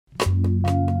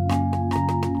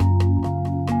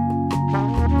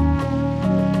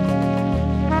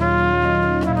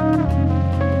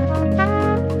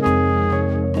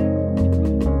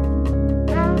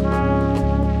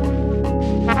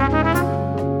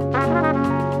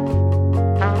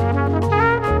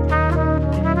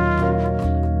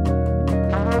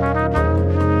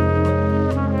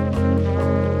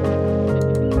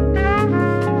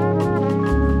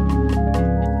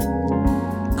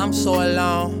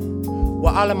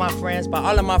Well, all of my friends, but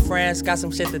all of my friends got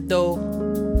some shit to do.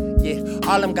 Yeah,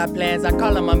 all them got plans, I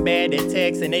call them I'm bad at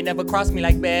text, and they never cross me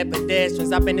like bad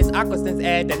pedestrians. I've been this awkward since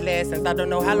adolescence. I don't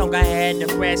know how long I had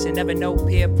depression, never no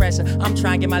peer pressure. I'm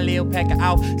trying to get my little packer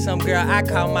out. Some girl I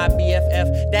call my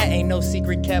BFF, that ain't no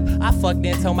secret kept. I fucked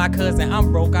and told my cousin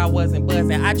I'm broke, I wasn't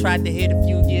buzzing. I tried to hit a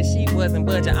few years, she wasn't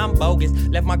budging. I'm bogus,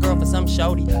 left my girl for some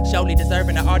shorty. Surely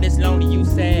deserving the artist lonely, you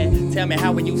sad. Tell me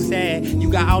how are you sad? You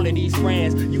got all of these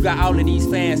friends, you got all of these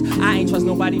fans. I ain't trust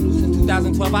nobody new since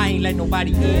 2012, I ain't let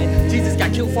nobody in. Jesus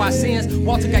got killed for our sins,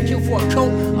 Walter got killed for a coat.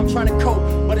 I'm trying to cope,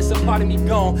 but it's a part of me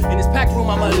gone. In this packed room,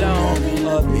 I'm alone.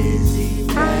 A busy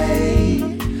day,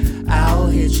 I'll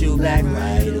hit you back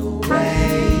right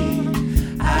away.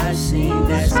 I've seen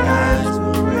that skies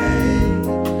were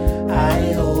gray.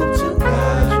 I hope to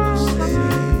God you're safe.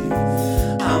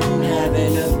 I'm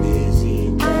having a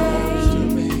busy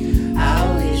day,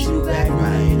 I'll hit you back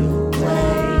right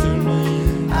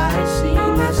away. I've seen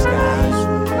that skies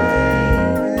were gray.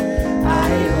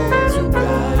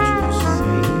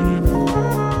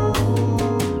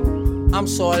 I'm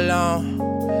so alone,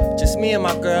 just me and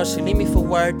my girl. She leave me for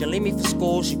work, then leave me for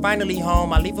school. She finally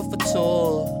home, I leave her for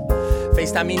two.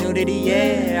 FaceTime me nudity,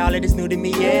 yeah, all of this new to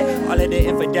me, yeah. All of the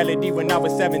infidelity when I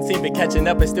was 17, but catching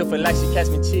up and still feel like she catch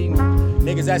me cheating.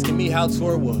 Niggas asking me how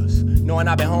tour was, knowing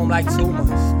I've been home like 2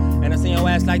 months. And I seen your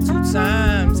ass like 2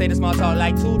 times. Say the small talk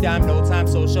like 2 dime, no time,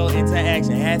 social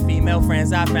interaction. Had female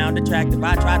friends I found attractive.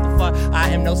 I tried to fuck, I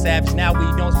am no savage. Now we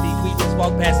don't speak, we just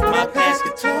walk past my past.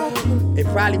 They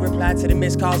probably replied to the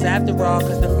missed calls after all,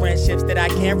 cause the friendships that I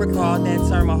can't recall then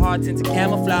turn my heart into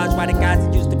camouflage. Why the guys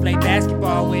that used to play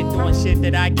basketball with doing shit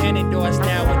that I can't endorse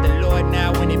now with the Lord.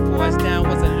 Now when it pours down,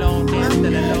 was alone then,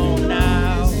 still alone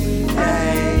now.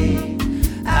 Hey,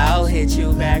 I'll hit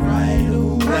you back right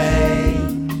away.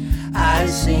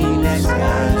 I've seen that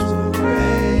skies were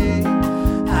gray.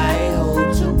 I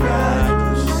hope to God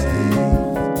you're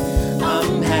safe.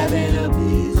 I'm having a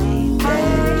busy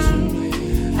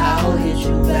day, I'll hit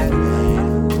you back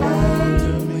right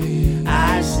away.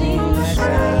 I've seen that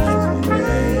skies were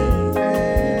gray.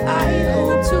 I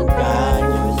hope to God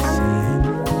you're safe.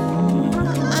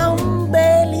 I'm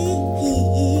barely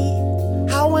here,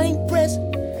 how I ain't present.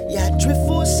 Yeah, I drift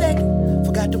for a second,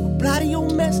 forgot to reply to your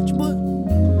message, but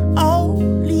all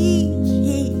these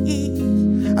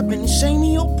years I've been ashamed of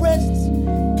your presence,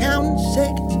 counting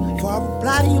seconds before I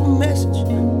reply to your message.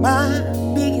 My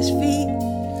biggest fear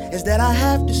is that I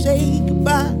have to say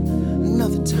goodbye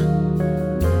another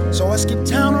time. So I skip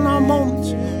town on our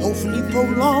moments, hopefully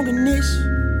prolonging this,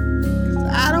 cause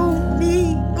I don't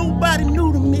need nobody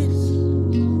new to miss.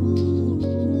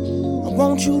 I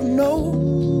want you to know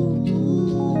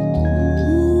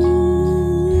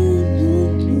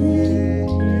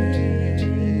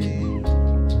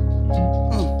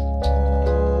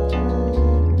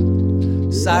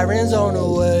sirens on the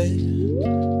way,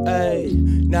 ayy.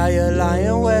 Now you're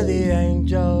lying where the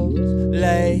angels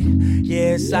lay.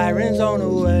 Yeah, sirens on the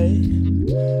way,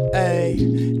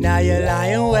 ayy. Now you're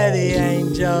lying where the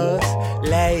angels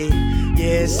lay.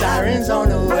 Yeah, sirens on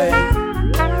the way,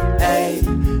 ayy.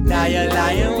 Now you're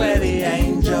lying where the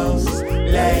angels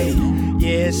lay.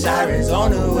 Yeah, sirens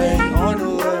on the way,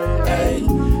 ayy.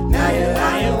 Now you're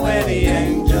lying where the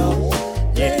angels,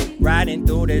 yeah. Riding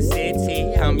through the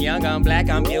city, I'm young, I'm black,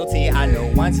 I'm guilty. I know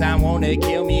one time wanna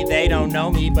kill me, they don't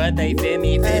know me, but they feel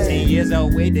me. 15 years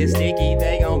old with this sticky,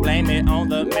 they gon' blame it on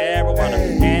the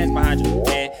marijuana. Hands behind your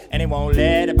head, and they won't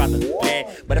let about the bed.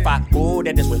 But if I move,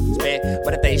 then this was respect.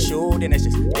 But if they shoot, then it's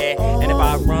just dead. And if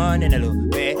I run in a little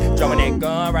bit, throwing that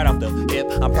gun right off the hip,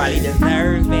 I'm probably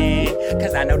deserving,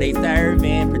 cause I know they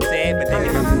serving, protect, but they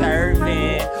think I'm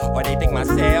serving. Or they think my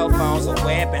cell phone's a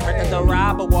weapon. Heard that the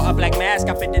robber wore a black mask,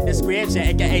 I fit the description,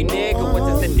 aka nigga. What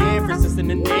is the difference? It's an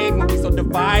enigma, we so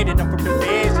divided, I'm from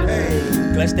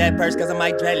division. Clutch that purse cause I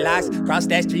might dreadlocks, cross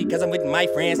that street cause I'm with my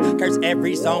friends. Curse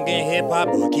every song in hip-hop,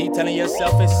 keep telling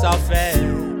yourself it's so fast.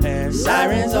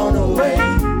 Sirens on the way,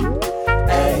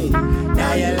 hey.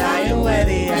 Now you're lying where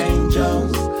the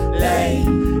angels lay.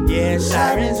 Yeah,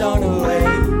 sirens on the way,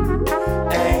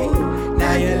 hey.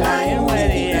 Now you're lying where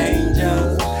the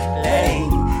angels lay.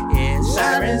 Yeah,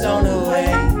 sirens on the way,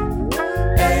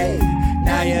 hey.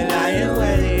 Now you're lying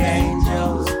where the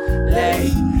angels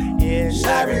lay. Yeah,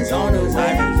 sirens on the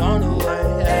way,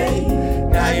 hey.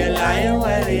 Now you're lying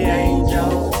where the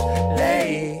angels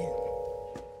lay.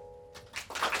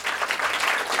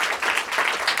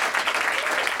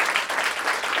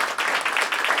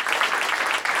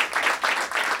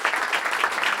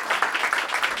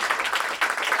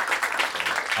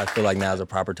 I feel like now is a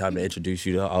proper time to introduce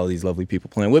you to all these lovely people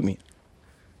playing with me.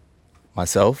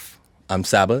 Myself, I'm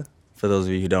Saba, For those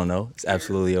of you who don't know, it's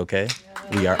absolutely okay.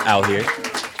 We are out here.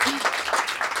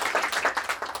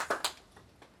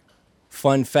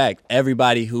 Fun fact,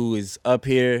 everybody who is up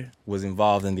here was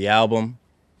involved in the album.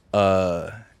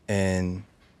 And,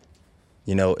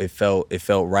 you know, it felt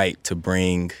right to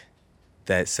bring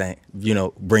that same,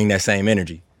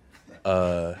 energy.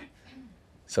 So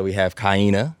we have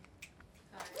Kaina.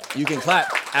 You can clap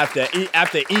after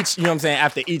each, you know what I'm saying?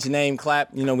 After each name, clap.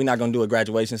 You know, we're not gonna do a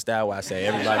graduation style where I say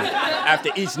everybody. After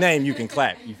each name, you can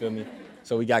clap. You feel me?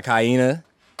 So we got Kaina.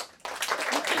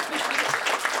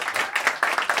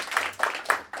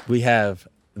 We have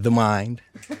The Mind.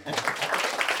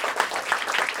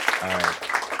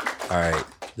 All right.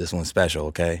 This one's special,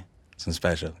 okay? This one's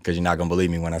special, because you're not gonna believe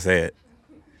me when I say it.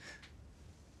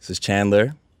 This is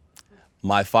Chandler,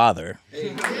 my father.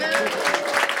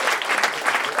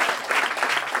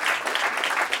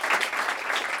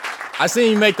 I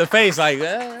seen you make the face like,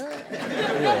 yeah.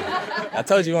 I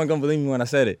told you weren't gonna believe me when I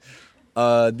said it.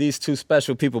 These two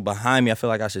special people behind me, I feel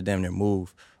like I should damn near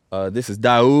move. This is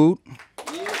Daoud.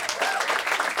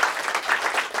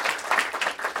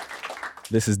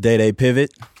 This is Day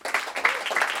Pivot.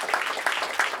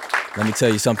 Let me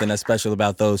tell you something that's special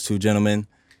about those two gentlemen.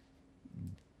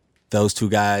 Those two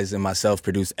guys and myself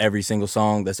produce every single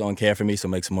song that's on Care For Me, so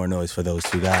make some more noise for those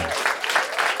two guys.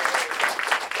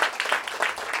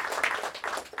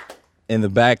 In the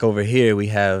back over here, we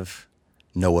have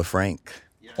Noah Frank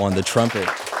on the trumpet.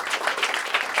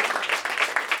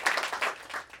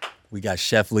 We got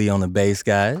Chef Lee on the bass,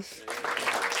 guys.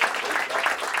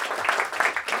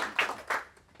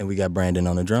 And we got Brandon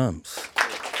on the drums.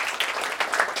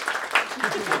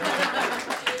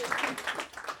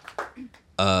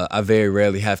 I very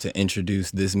rarely have to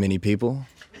introduce this many people.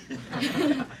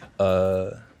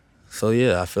 So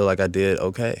yeah, I feel like I did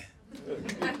okay.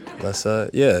 Let's,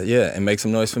 and make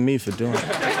some noise for me for doing it.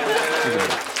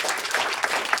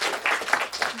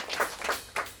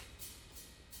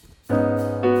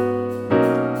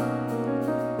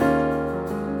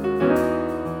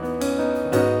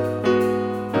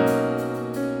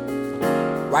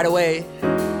 Right away,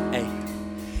 hey.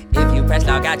 If you press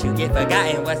log out, you get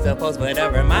forgotten what's supposed, but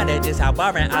a reminder just how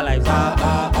boring our lives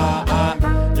are.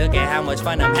 Look at how much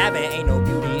fun I'm having, ain't no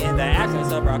beauty in the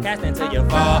absence of broadcasting till you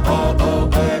fall.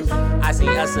 I see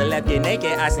a celeb get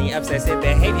naked, I see obsessive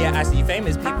behavior, I see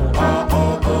famous people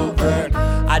all over.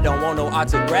 I don't want no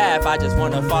autograph, I just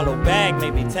wanna follow back,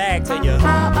 maybe tag till you.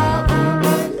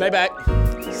 Play back,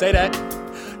 say that.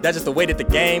 That's just the way that the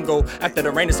game go. After the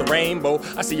rain, it's a rainbow.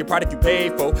 I see your product you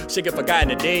paid for. Shit get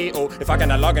forgotten a day. Oh, if I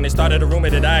cannot log in and started a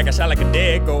rumor that I got shot like a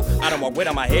dead go. I don't walk with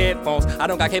on my headphones. I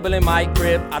don't got cable in my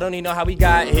crib. I don't even know how we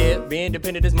got here. Being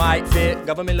independent is my fit.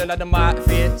 Government look like the mock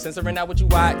fit. Censoring out what you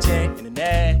watching.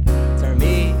 Internet turn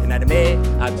me inanimate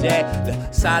object.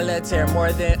 The solitaire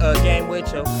more than a game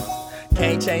with you.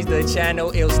 Can't change the channel.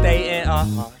 It'll stay in.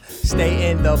 Stay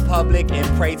in the public and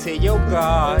pray to your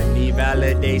God. Need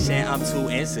validation, I'm too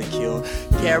insecure.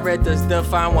 Characters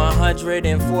define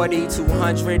 140,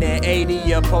 280.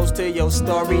 You post to your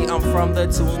story. I'm from the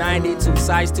 290, two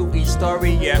sides to each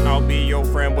story. Yeah, I'll be your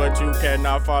friend, but you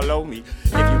cannot follow me.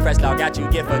 If you press log out, you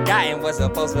get forgotten what's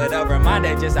supposed with a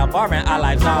reminder just how boring our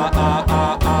lives are.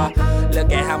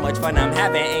 Look at how much fun I'm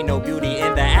having. Ain't no beauty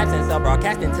in the absence of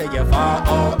broadcasting till you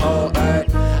fall.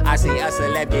 I see a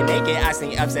celeb get naked. I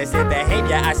see obsessive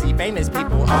behavior. I see famous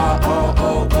people all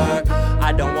over.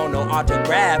 I don't want no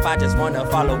autograph. I just wanna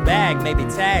follow back. Maybe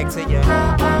tag to you.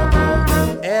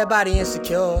 Everybody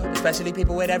insecure, especially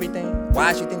people with everything.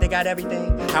 Why should you think they got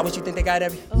everything? How would you think they got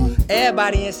everything?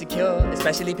 Everybody insecure,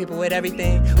 especially people with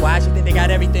everything. Why should you think they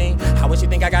got everything? How would you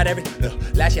think I got everything?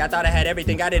 Last year I thought I had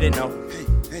everything, I didn't know.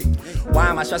 Why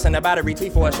am I stressing about a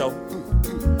retweet for a show?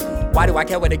 Why do I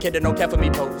care what a kid that don't care for me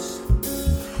posts?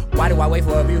 Why do I wait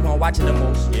for a view gon' watch it the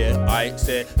most? Yeah, I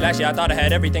said, last year I thought I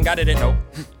had everything, I didn't know.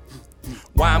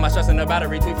 Why am I stressing about a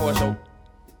retweet for a show?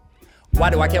 Why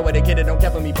do I care what a kid that don't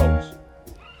care for me posts?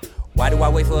 Why do I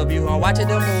wait for a view gon' watch it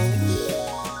the most?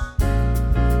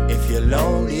 If you're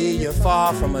lonely, you're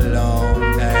far from alone,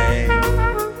 ay,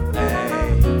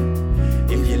 ay.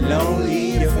 If you're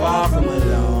lonely, you're far from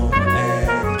alone, ay,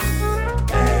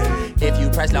 ay. If you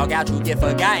press log out, you get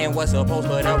forgotten what's supposed,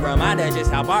 but a reminder just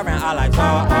how boring our lives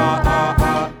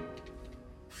are.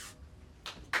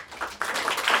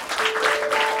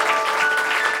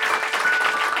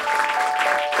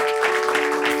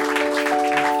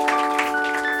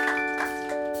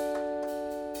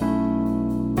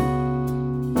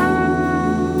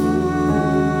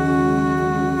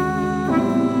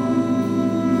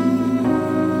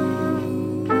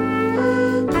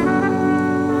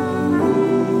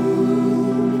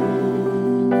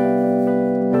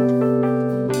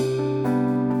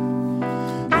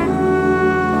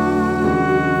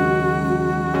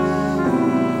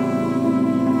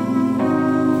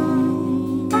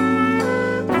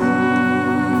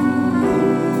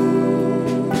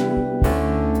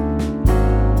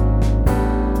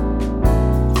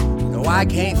 I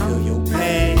can't feel your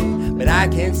pain, but I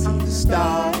can see the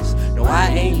stars. No, I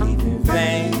ain't leaving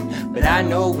vain, but I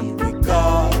know we with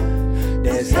God.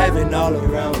 There's heaven all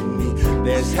around me.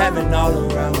 There's heaven all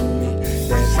around me.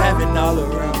 There's heaven all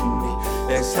around me.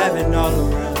 There's heaven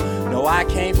all around. No, I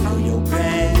can't feel your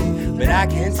pain, but I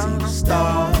can see the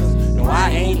stars. No, I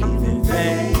ain't leaving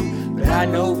vain, but I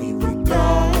know we with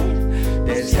God.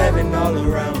 There's heaven all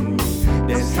around me.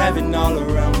 There's heaven all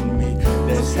around me.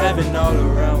 There's heaven all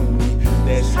around me.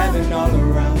 There's heaven all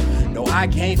around. No, I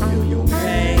can't feel your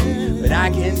pain, but I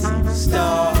can see the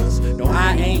stars. No,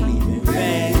 I ain't leaving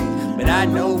vain, but I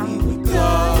know we with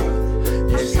God.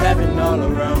 There's heaven all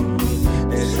around me.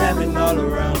 There's heaven all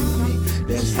around me.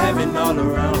 There's heaven all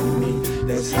around me.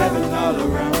 There's heaven all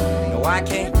around me. No, I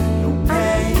can't feel no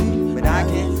pain, but I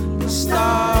can see the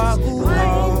stars. No, I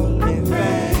ain't leaving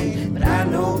vain, but I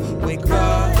know with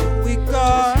God.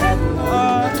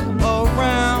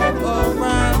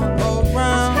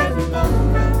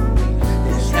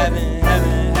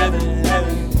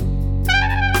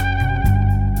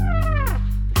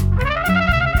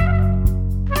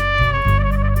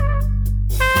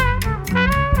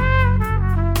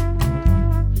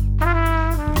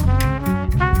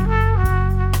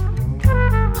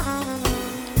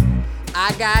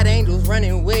 I got angels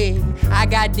running away, I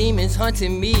got demons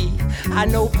hunting me. I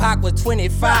know Pac was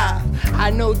 25,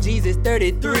 I know Jesus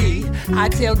 33. I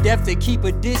tell death to keep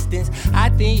a distance, I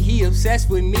think he obsessed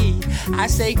with me. I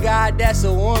say, God, that's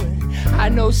a woman, I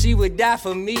know she would die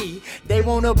for me. They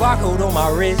want a barcode on my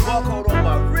wrist,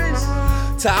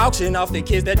 to auction off the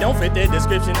kids that don't fit their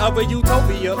description of a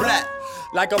utopia. Black.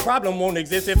 Like a problem won't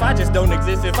exist if I just don't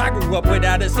exist. If I grew up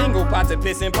without a single pot to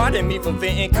piss in, pardon me for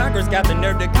venting. Congress got the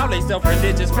nerve to call themselves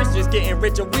religious. Christians getting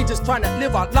richer, we just trying to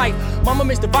live our life. Mama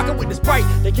mixed the vodka with the Sprite.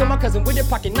 They killed my cousin with a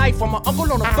pocket knife from my uncle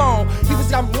on the phone. He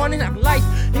was out running out of life.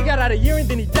 He got out a year and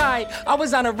then he died. I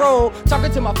was on the road,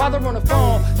 talking to my father on the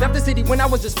phone. Left the city when I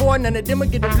was just 4, none of them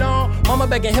would get along. Mama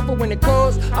begging hippo when it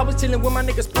closed. I was chilling with my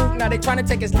niggas spook, now they trying to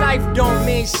take his life. Don't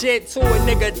mean shit to a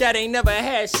nigga that ain't never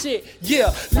had shit.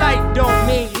 Yeah, life don't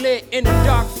mean lit in a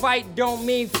dark fight, don't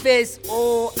mean fist.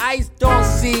 Oh, ice don't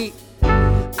see,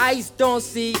 ice don't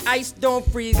see, ice don't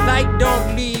freeze, light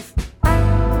don't leave.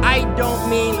 I don't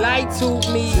mean lie to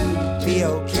me. Be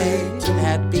okay to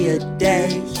happier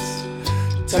days.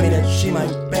 Tell me that she my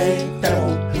babe, that I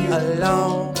won't be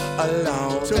alone,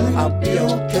 alone. I'll be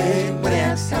okay when I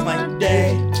ask how my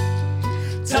day.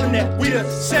 Tell them that we the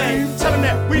same, tell them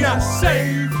that we not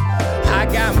saved. I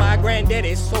got my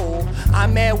granddaddy's soul,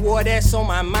 I'm at war, that's on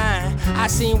my mind. I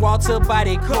seen Walter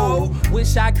body cold,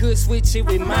 wish I could switch it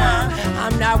with mine.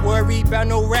 I'm not worried about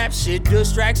no rap shit,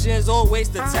 distractions or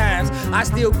waste of times. I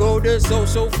still go to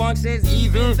social functions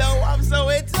even though I'm so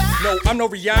into. No, I'm no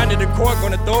Rihanna, the court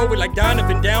gonna throw it like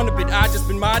Donovan down a bit. I just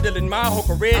been modeling my whole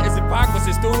career as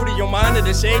hypocrisy. Studio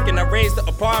monitor shaking, I raised the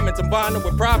apartments, I'm bonding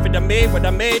with profit. I made what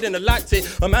I made in a lot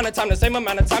amount of time, the same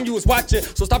amount of time you was watching.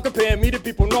 So stop comparing me to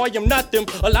people, no I am not them.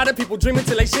 A lot of people dreaming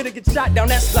till they shit'll get shot down,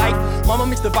 that's life. Mama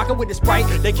mixed the vodka with the Sprite.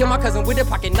 They killed my cousin with a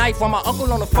pocket knife while my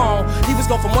uncle on the phone. He was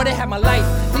gone for more than half my life.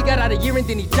 He got out a year and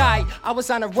then he died. I was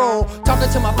on the road, talking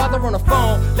to my father on the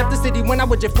phone. Left the city when I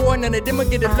was just 4, none of them would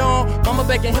get along. Mama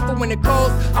begging him for when it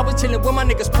cold. I was chilling with my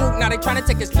niggas spook, now they trying to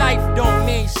take his life. Don't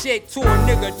mean shit to a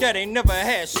nigga that ain't never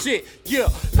had shit. Yeah,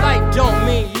 life don't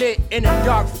mean lit in a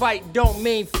dark fight, don't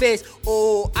mean fist.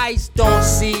 Oh, ice don't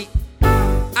see,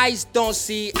 ice don't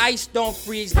see, ice don't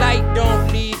freeze, light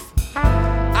don't leave.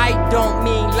 I don't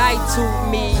mean lie to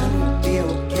me. Be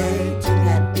okay to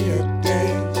happier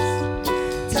days.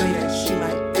 Tell me that she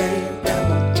my babe, that I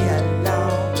won't be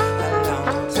alone,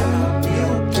 alone. Tell me I'll be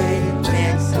okay when they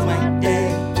ask how my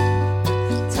day.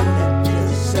 Tell me that we the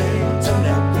same, tell me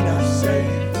that we not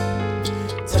safe.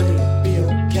 Tell me to be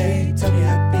okay, tell me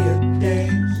happier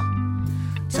days.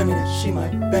 Tell me that she my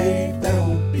babe, that I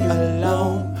won't be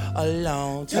alone,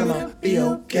 alone. Tell me I'll be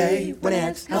okay when they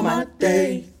ask how my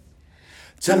day.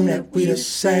 Tell them that we the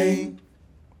same.